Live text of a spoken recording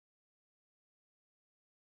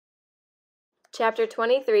Chapter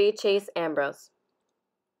 23, Chase Ambrose.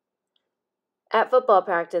 At football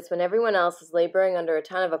practice, when everyone else is laboring under a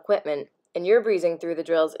ton of equipment, and you're breezing through the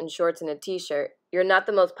drills in shorts and a t-shirt, you're not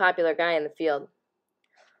the most popular guy in the field.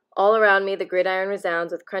 All around me, the gridiron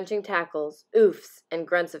resounds with crunching tackles, oofs, and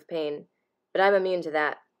grunts of pain, but I'm immune to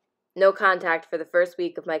that. No contact for the first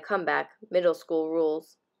week of my comeback, middle school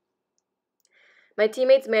rules. My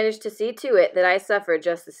teammates managed to see to it that I suffered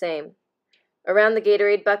just the same. Around the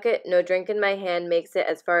Gatorade bucket, no drink in my hand makes it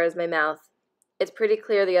as far as my mouth. It's pretty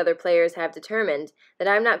clear the other players have determined that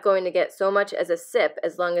I'm not going to get so much as a sip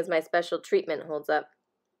as long as my special treatment holds up.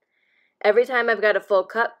 Every time I've got a full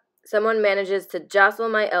cup, someone manages to jostle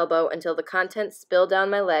my elbow until the contents spill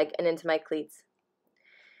down my leg and into my cleats.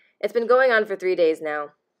 It's been going on for 3 days now.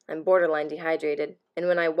 I'm borderline dehydrated, and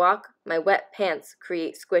when I walk, my wet pants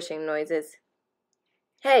create squishing noises.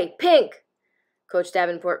 "Hey, Pink!" Coach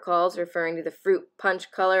Davenport calls, referring to the fruit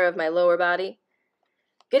punch color of my lower body.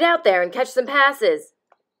 "Get out there and catch some passes!"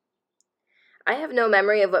 I have no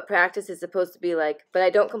memory of what practice is supposed to be like, but I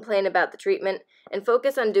don't complain about the treatment and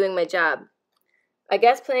focus on doing my job. I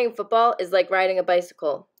guess playing football is like riding a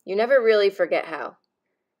bicycle. You never really forget how.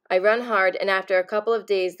 I run hard, and after a couple of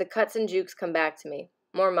days, the cuts and jukes come back to me.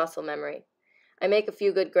 More muscle memory. I make a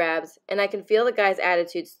few good grabs, and I can feel the guy's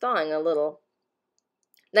attitudes thawing a little.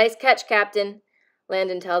 "Nice catch, Captain,"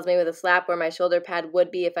 Landon tells me with a slap where my shoulder pad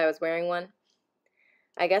would be if I was wearing one.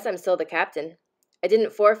 I guess I'm still the captain. I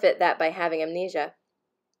didn't forfeit that by having amnesia.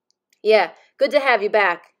 "Yeah, good to have you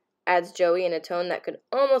back," adds Joey in a tone that could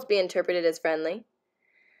almost be interpreted as friendly.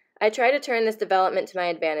 I try to turn this development to my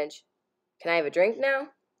advantage. "Can I have a drink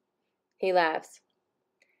now?" He laughs.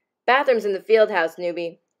 "Bathroom's in the field house,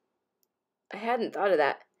 newbie." I hadn't thought of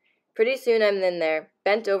that. Pretty soon I'm in there,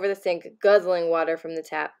 bent over the sink, guzzling water from the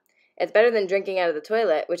tap. It's better than drinking out of the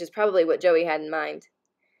toilet, which is probably what Joey had in mind.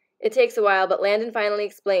 It takes a while, but Landon finally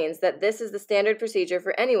explains that this is the standard procedure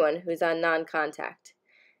for anyone who's on non-contact.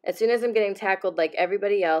 As soon as I'm getting tackled like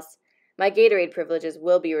everybody else, my Gatorade privileges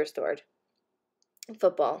will be restored.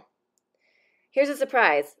 Football. Here's a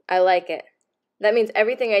surprise. I like it. That means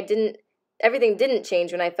everything didn't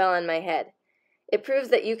change when I fell on my head. It proves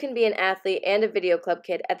that you can be an athlete and a video club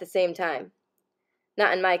kid at the same time.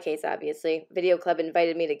 Not in my case, obviously. Video club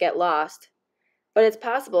invited me to get lost. But it's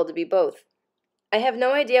possible to be both. I have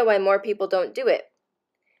no idea why more people don't do it.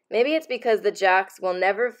 Maybe it's because the jocks will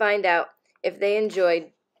never find out if they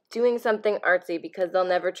enjoy doing something artsy because they'll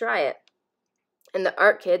never try it. And the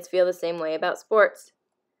art kids feel the same way about sports.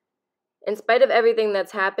 In spite of everything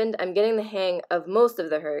that's happened, I'm getting the hang of most of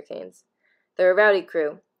the Hurricanes. They're a rowdy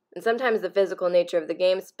crew, and sometimes the physical nature of the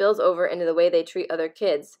game spills over into the way they treat other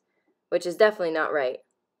kids, which is definitely not right.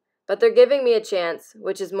 But they're giving me a chance,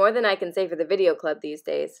 which is more than I can say for the video club these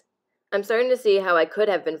days. I'm starting to see how I could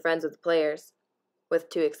have been friends with the players, with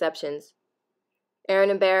 2 exceptions. Aaron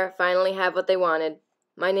and Bear finally have what they wanted.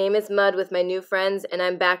 My name is Mud with my new friends, and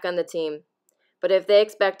I'm back on the team. But if they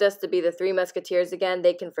expect us to be the 3 Musketeers again,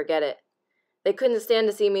 they can forget it. They couldn't stand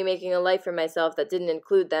to see me making a life for myself that didn't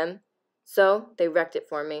include them, so they wrecked it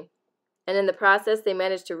for me. And in the process, they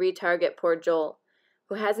managed to retarget poor Joel,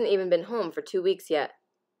 who hasn't even been home for 2 weeks yet.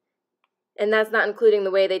 And that's not including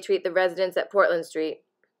the way they treat the residents at Portland Street.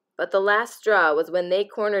 But the last straw was when they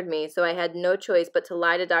cornered me, so I had no choice but to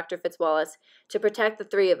lie to Dr. Fitzwallace to protect the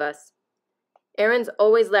 3 of us. Aaron's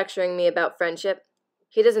always lecturing me about friendship.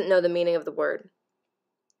 He doesn't know the meaning of the word.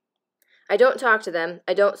 I don't talk to them.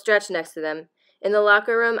 I don't stretch next to them. In the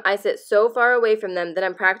locker room, I sit so far away from them that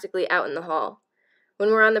I'm practically out in the hall. When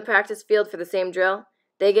we're on the practice field for the same drill,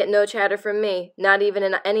 they get no chatter from me, not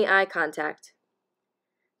even any eye contact.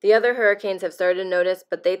 The other Hurricanes have started to notice,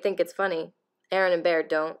 but they think it's funny. Aaron and Bear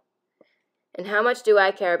don't. And how much do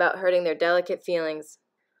I care about hurting their delicate feelings?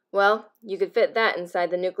 Well, you could fit that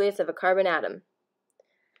inside the nucleus of a carbon atom.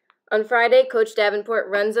 On Friday, Coach Davenport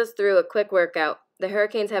runs us through a quick workout. The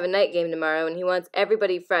Hurricanes have a night game tomorrow, and he wants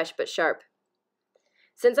everybody fresh but sharp.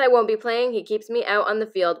 Since I won't be playing, he keeps me out on the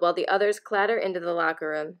field while the others clatter into the locker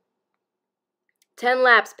room. 10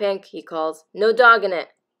 laps, Pink, he calls. No dog in it.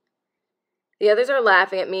 The others are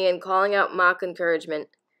laughing at me and calling out mock encouragement.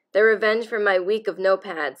 Their revenge for my week of no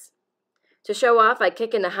pads. To show off, I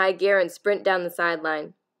kick into high gear and sprint down the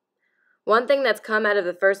sideline. One thing that's come out of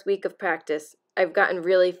the first week of practice, I've gotten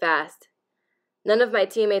really fast. None of my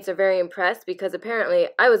teammates are very impressed because apparently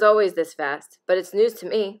I was always this fast, but it's news to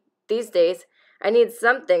me. These days, I need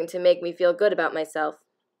something to make me feel good about myself.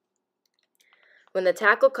 When the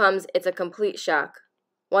tackle comes, it's a complete shock.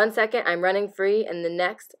 1 second, I'm running free, and the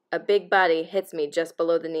next, a big body hits me just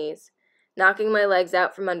below the knees, knocking my legs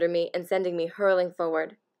out from under me and sending me hurling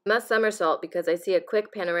forward. I must somersault because I see a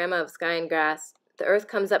quick panorama of sky and grass. The earth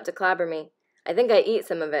comes up to clobber me. I think I eat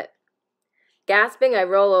some of it. Gasping, I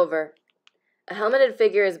roll over. A helmeted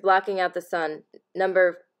figure is blocking out the sun.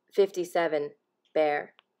 Number 57,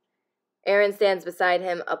 Bear. Aaron stands beside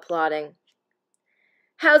him, applauding.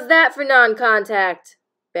 How's that for non-contact?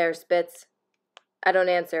 Bear spits. I don't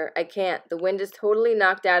answer. I can't. The wind is totally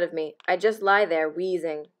knocked out of me. I just lie there,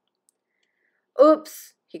 wheezing.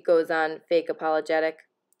 Oops, he goes on, fake apologetic.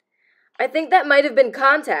 I think that might have been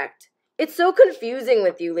contact. It's so confusing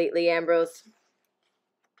with you lately, Ambrose.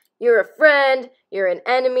 You're a friend, you're an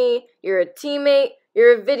enemy, you're a teammate,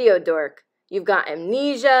 you're a video dork. You've got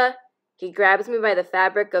amnesia. He grabs me by the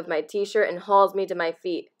fabric of my t-shirt and hauls me to my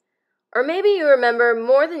feet. Or maybe you remember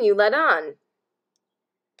more than you let on.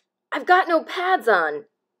 I've got no pads on,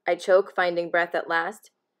 I choke, finding breath at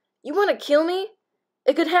last. You want to kill me?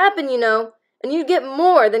 It could happen, you know, and you'd get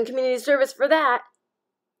more than community service for that.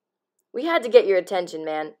 We had to get your attention,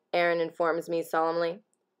 man, Aaron informs me solemnly.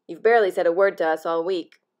 You've barely said a word to us all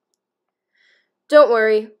week. Don't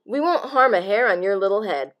worry, we won't harm a hair on your little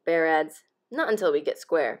head, Bear adds. Not until we get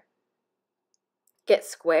square. Get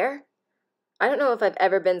square? I don't know if I've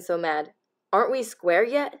ever been so mad. Aren't we square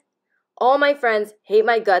yet? All my friends hate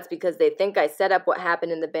my guts because they think I set up what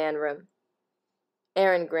happened in the band room.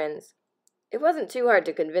 Aaron grins. It wasn't too hard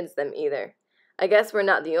to convince them either. I guess we're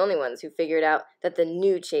not the only ones who figured out that the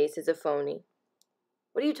new Chase is a phony.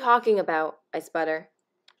 What are you talking about? I sputter.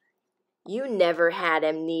 You never had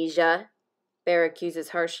amnesia, Bear accuses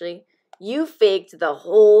harshly. You faked the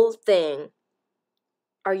whole thing.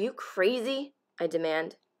 Are you crazy? I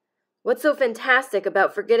demand. What's so fantastic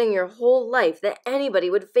about forgetting your whole life that anybody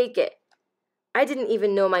would fake it? I didn't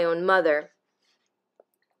even know my own mother.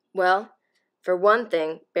 Well, for one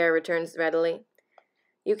thing, Bear returns readily,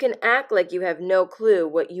 you can act like you have no clue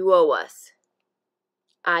what you owe us.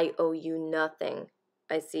 I owe you nothing,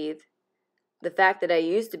 I seethe. The fact that I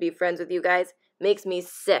used to be friends with you guys makes me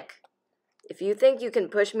sick. If you think you can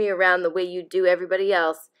push me around the way you do everybody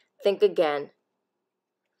else, think again.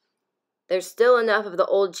 There's still enough of the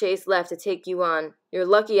old Chase left to take you on. You're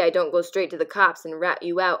lucky I don't go straight to the cops and rat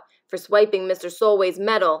you out for swiping Mr. Solway's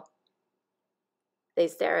medal. They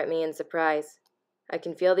stare at me in surprise. I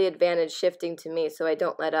can feel the advantage shifting to me, so I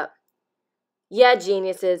don't let up. Yeah,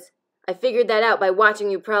 geniuses. I figured that out by watching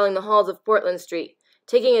you prowling the halls of Portland Street,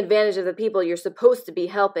 taking advantage of the people you're supposed to be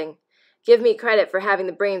helping. Give me credit for having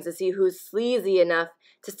the brains to see who's sleazy enough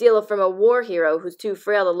to steal from a war hero who's too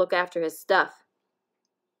frail to look after his stuff.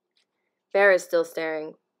 Bear is still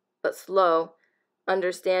staring, but slow,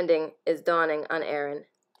 understanding is dawning on Aaron.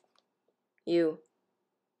 You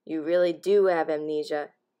really do have amnesia,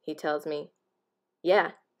 he tells me.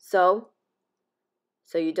 Yeah, so?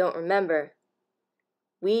 So you don't remember.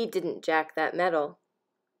 We didn't jack that medal.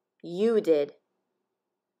 You did.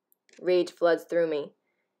 Rage floods through me,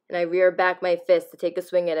 and I rear back my fist to take a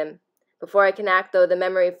swing at him. Before I can act, though, the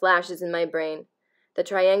memory flashes in my brain. The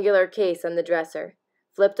triangular case on the dresser,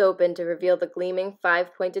 flipped open to reveal the gleaming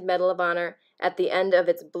 5-pointed Medal of Honor at the end of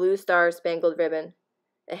its blue star-spangled ribbon.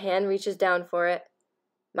 A hand reaches down for it.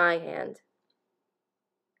 My hand.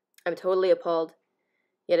 I'm totally appalled,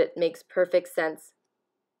 yet it makes perfect sense.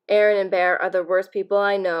 Aaron and Bear are the worst people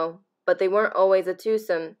I know, but they weren't always a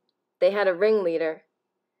twosome. They had a ringleader,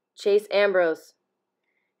 Chase Ambrose.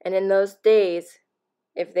 And in those days,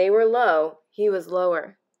 if they were low, he was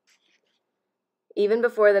lower. Even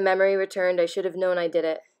before the memory returned, I should have known I did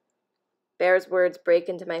it. Bear's words break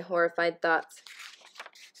into my horrified thoughts.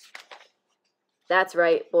 That's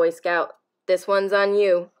right, Boy Scout. This one's on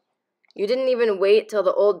you. You didn't even wait till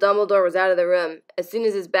the old Dumbledore was out of the room. As soon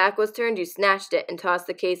as his back was turned, you snatched it and tossed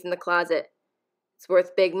the case in the closet. It's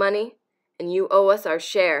worth big money, and you owe us our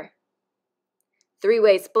share.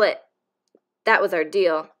 3-way split. That was our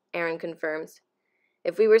deal, Aaron confirms.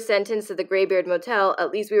 If we were sentenced to the Graybeard Motel,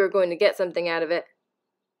 at least we were going to get something out of it.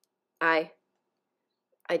 I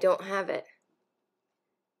don't have it.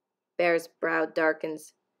 Bear's brow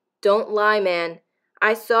darkens. Don't lie, man.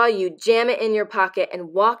 I saw you jam it in your pocket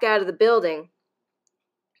and walk out of the building.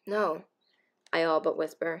 No, I all but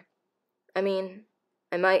whisper. I mean,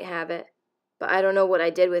 I might have it, but I don't know what I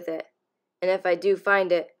did with it. And if I do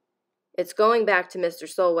find it, it's going back to Mr.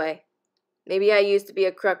 Solway. Maybe I used to be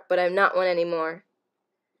a crook, but I'm not one anymore.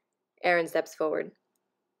 Aaron steps forward.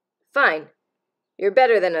 Fine. You're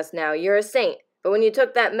better than us now. You're a saint. But when you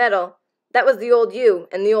took that medal, that was the old you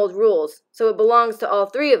and the old rules, so it belongs to all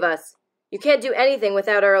 3 of us. You can't do anything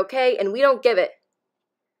without our okay, and we don't give it.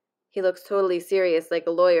 He looks totally serious, like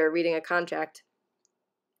a lawyer reading a contract.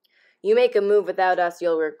 You make a move without us,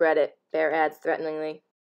 you'll regret it, Bear adds threateningly.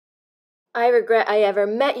 I regret I ever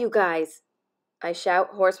met you guys, I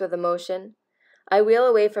shout, hoarse with emotion. I wheel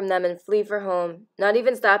away from them and flee for home, not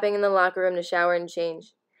even stopping in the locker room to shower and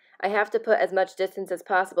change. I have to put as much distance as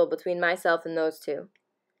possible between myself and those two.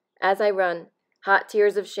 As I run, hot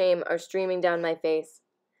tears of shame are streaming down my face.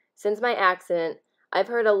 Since my accident, I've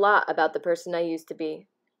heard a lot about the person I used to be.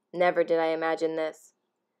 Never did I imagine this.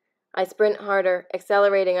 I sprint harder,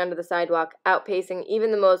 accelerating onto the sidewalk, outpacing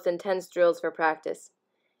even the most intense drills for practice.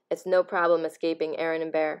 It's no problem escaping Aaron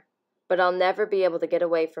and Bear, but I'll never be able to get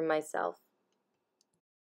away from myself.